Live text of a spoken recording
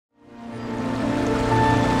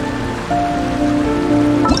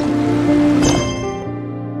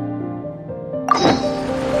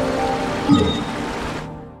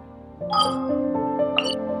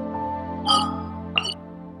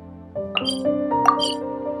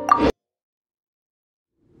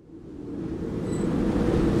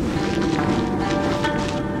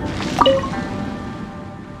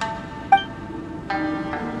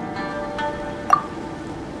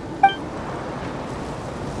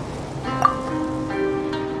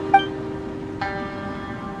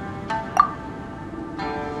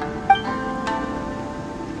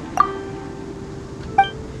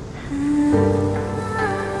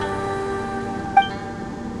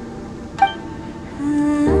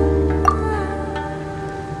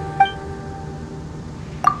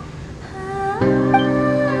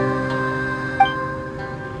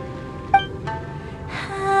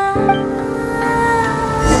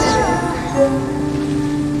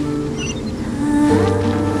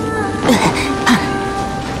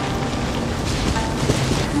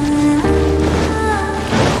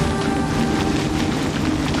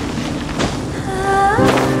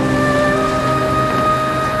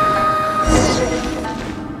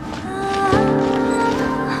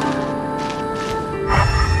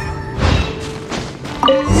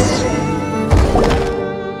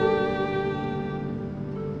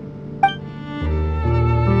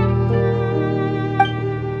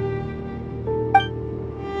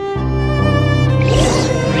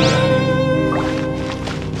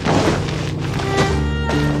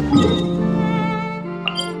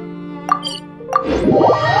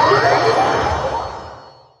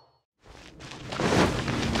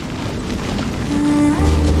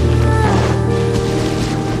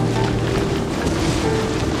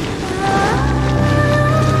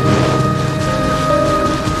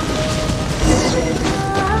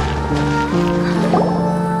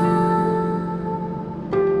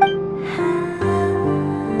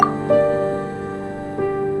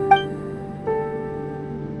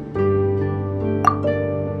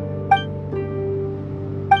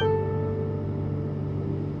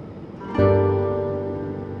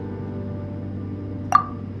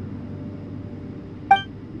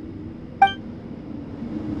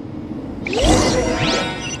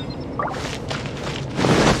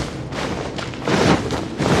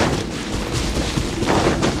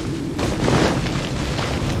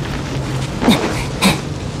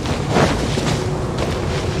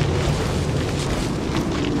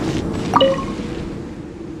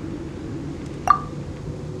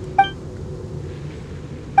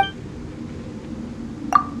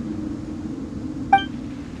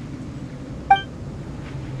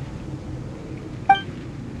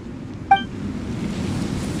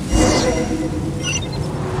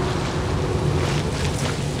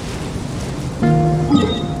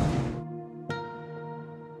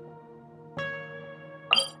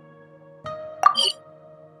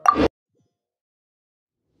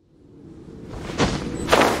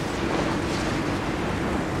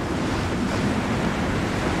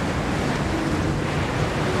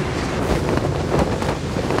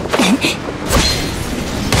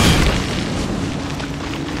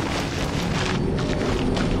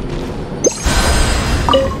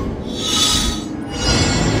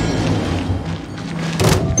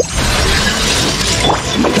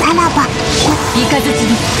らばイカズチ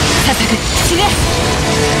に捧ぐ死ね。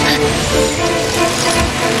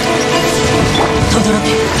とどろけ。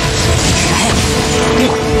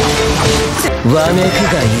わめく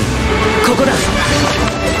がいい。ここだ。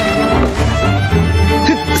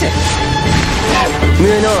ふっつ無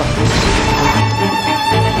能。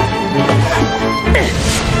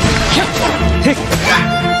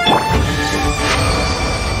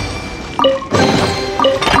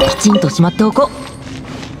きちんとしまっておこう。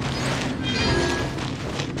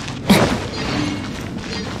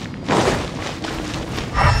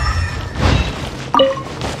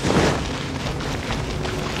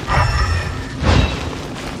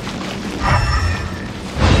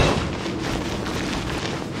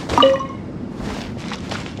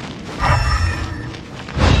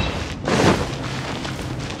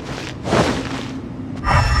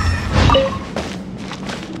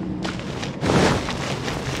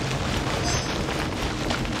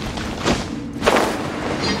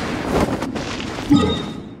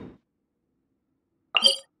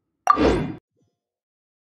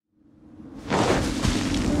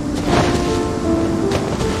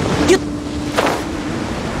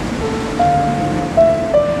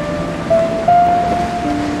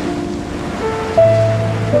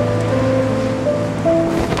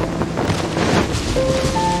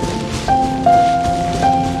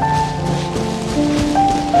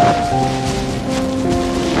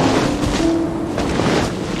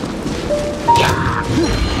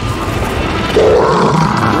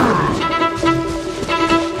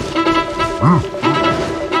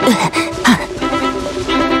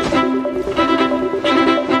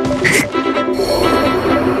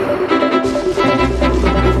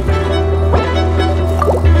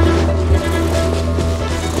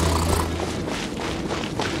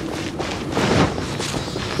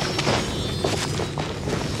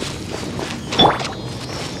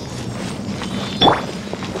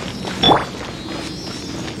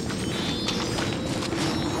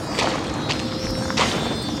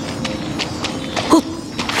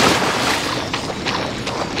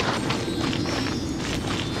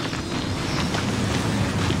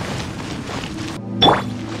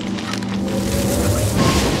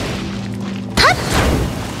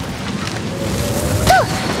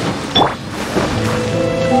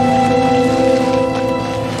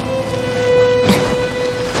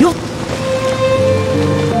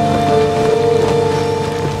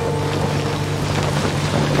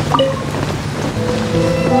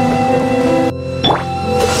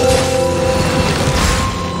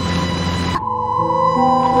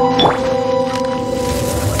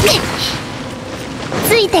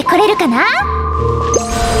ついてこれるかな。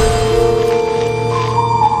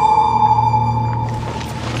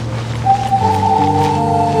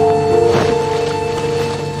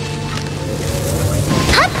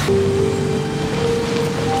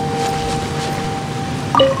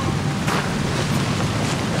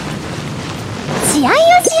試合をし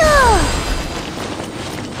よう。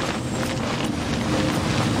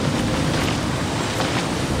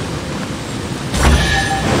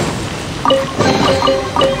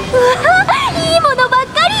うわ、いいものばっ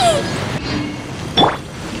かり。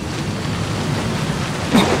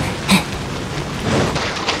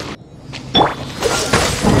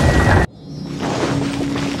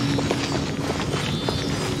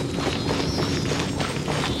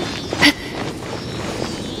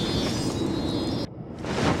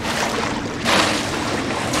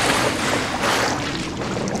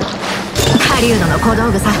狩人の小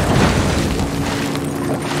道具さ。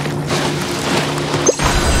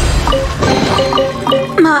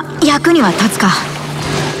ま、役には立つか。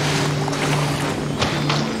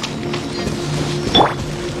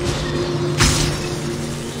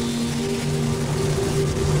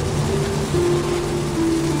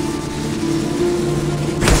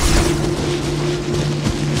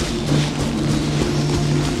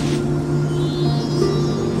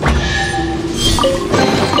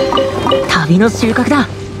旅の収穫だ。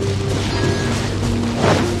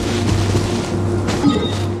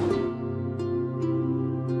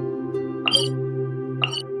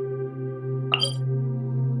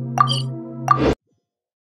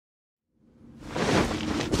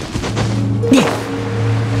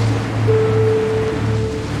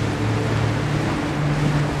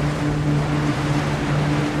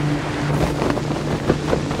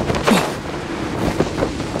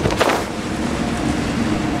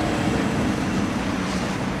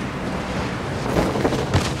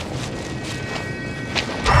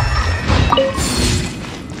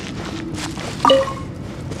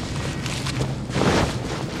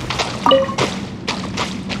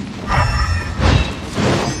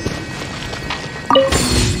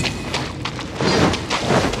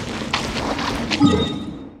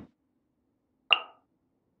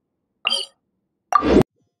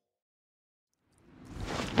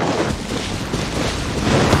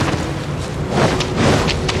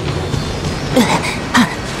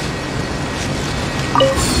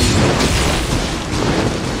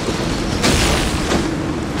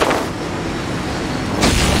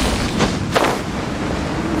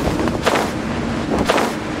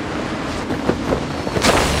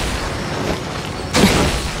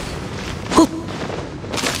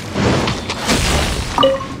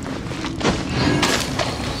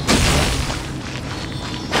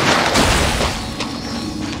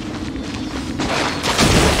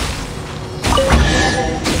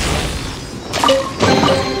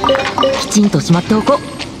ちんとしまっておこ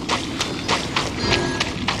う。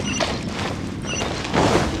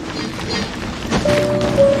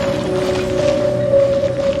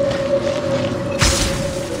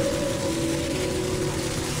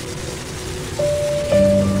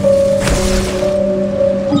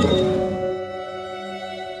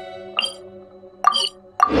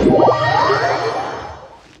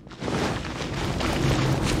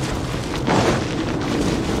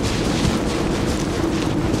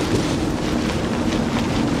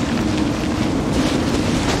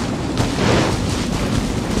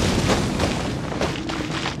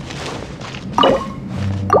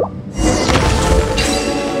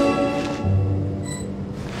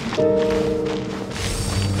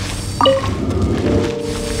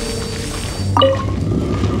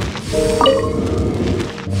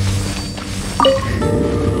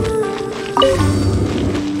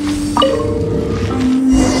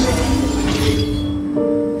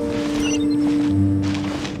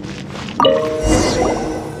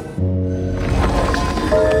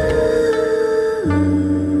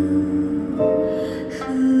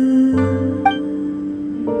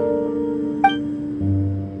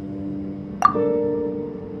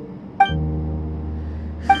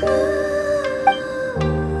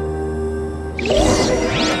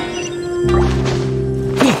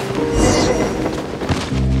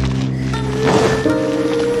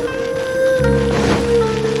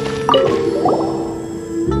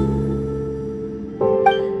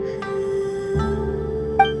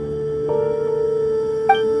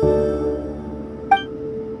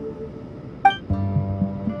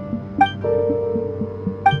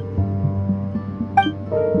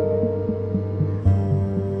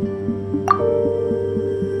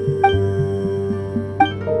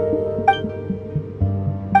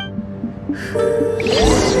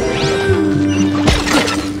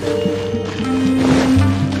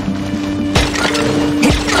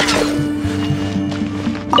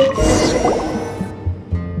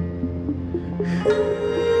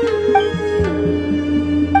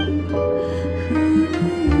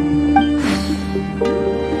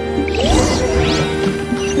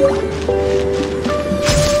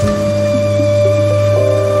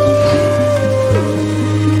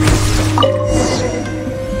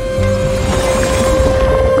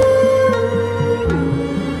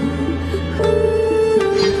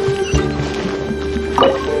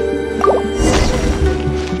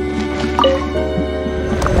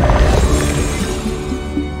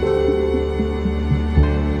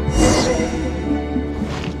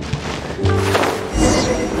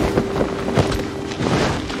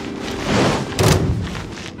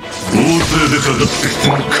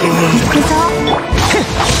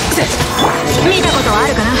見たことはあ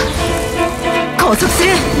るかな。拘束する。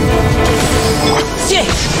しっ出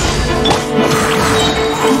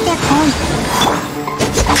てこい。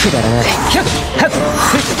くだらない。さ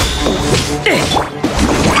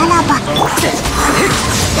らば。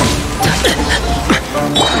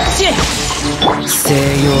西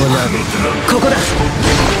洋なここだ。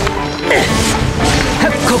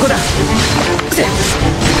ここだ。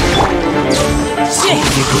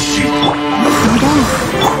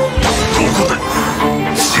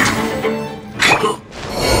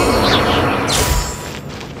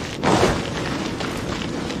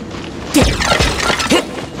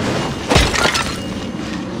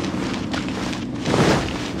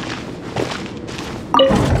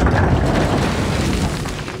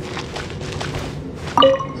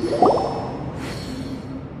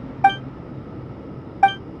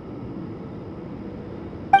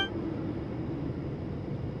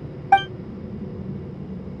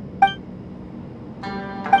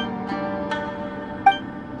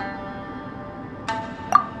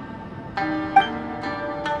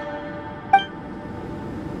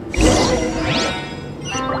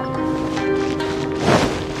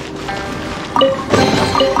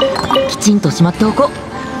きちんとしまっておこう。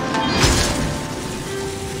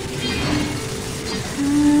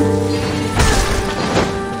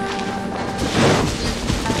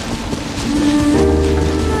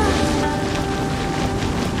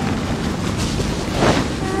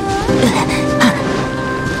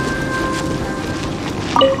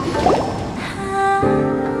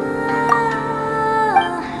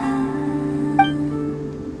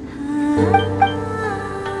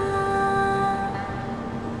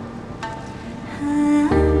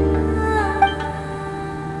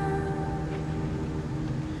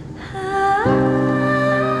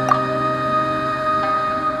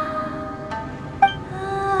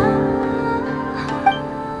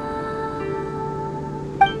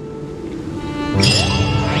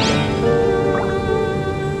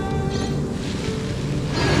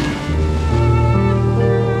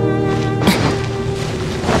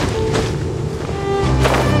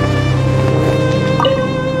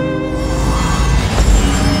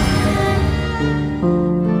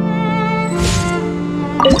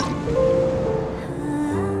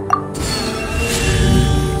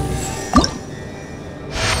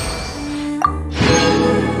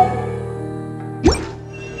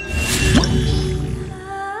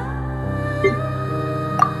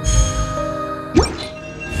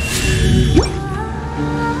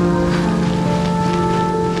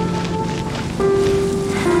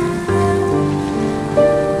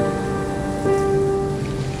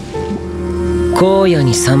荒野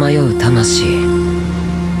にさまよう魂、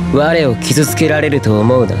我を傷つけられると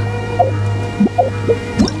思うな。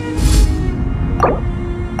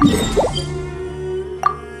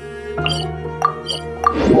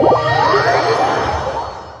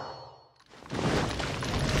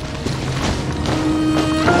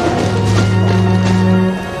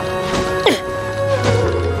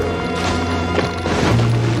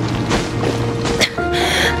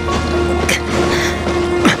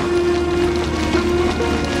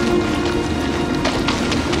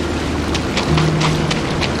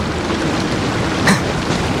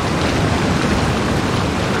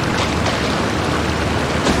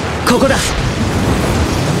ここだ。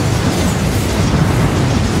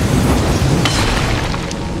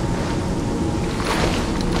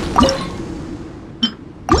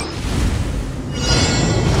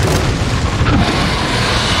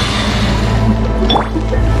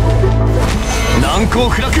難攻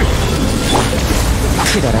不落。く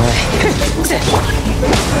だらない。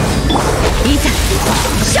いざ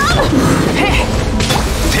勝負。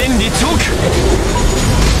天理チョーク。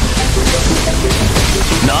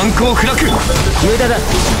難攻不落。無駄だ。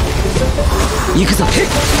行くぞ。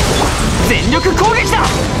全力攻撃だ。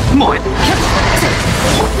燃え。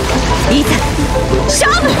いざ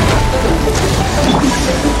勝負。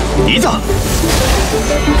いざ。はっ。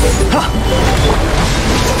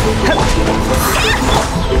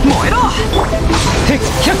燃えろ。へっ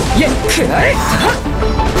ひゃっイェッくらえ。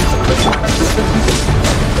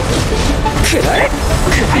くらえ。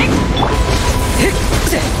くらえ。へっ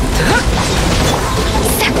ぜはっ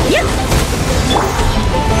さやっ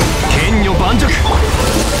剣女盤石。ひ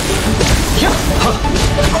ゃっはっは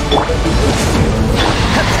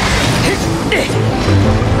っへっえ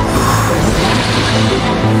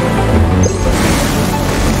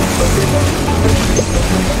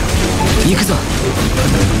行くぞ。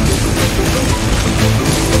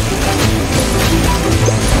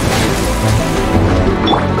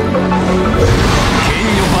剣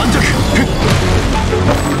女盤石。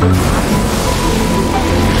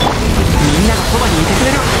みんながそばにいてく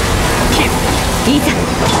れる。いざイ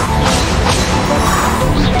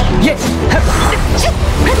ェッはっイ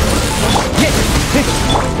ェッへっ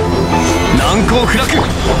難攻不落。くだ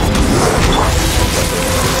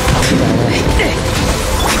らない。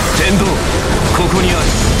天道ここにある。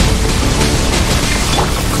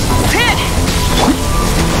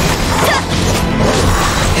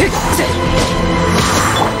へっぜ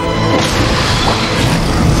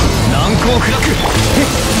難攻不落。へっ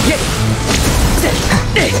イェッぜ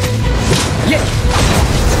えイェッ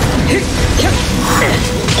へっひゃっ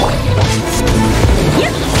や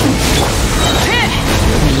っ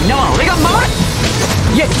みんなは俺が守る。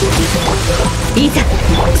イェッいざ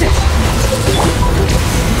ぜ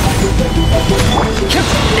ひゃっ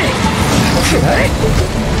くらえ。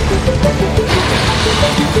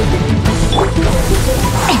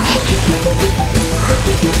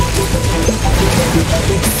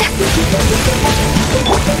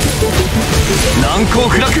難攻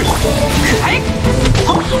不落。くらえ。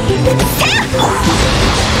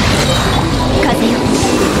風よ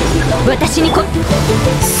私にこ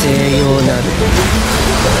西洋なる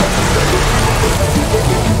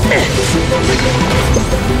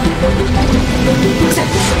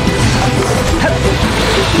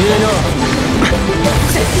無能。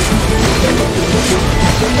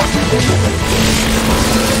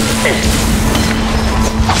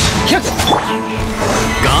ひゃっ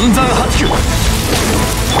岩山八九。イ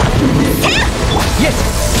ェッへ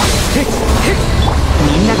っへっ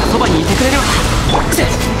みんながそばにいてくれるわ。ぜ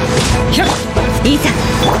ひゃっいざい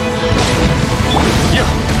や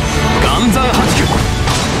岩山八九。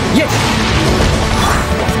イェッ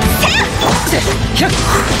ぜひゃっ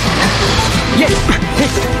イェッへっ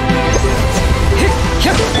へっひ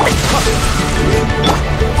ゃっ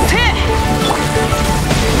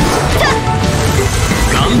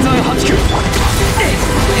岩山八九。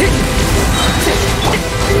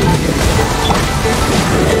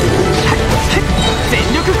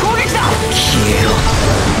全力攻撃だ。消えろ。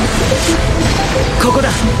ここだ。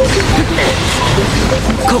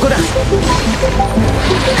ここだ。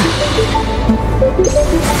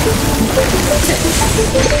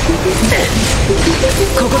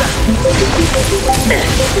ここだ。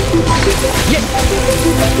イェッ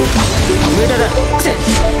無駄だ。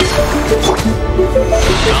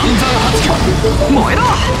岩山八九。燃えろ。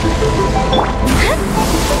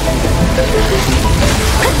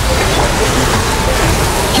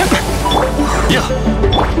ひゃっいや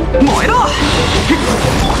燃えろ。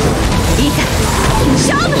いざ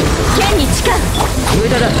勝負。剣に誓う。無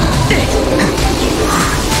駄だ。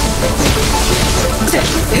ぜ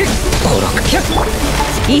へっおろくひゃっ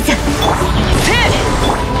いざく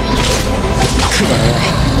だら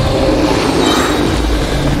ない。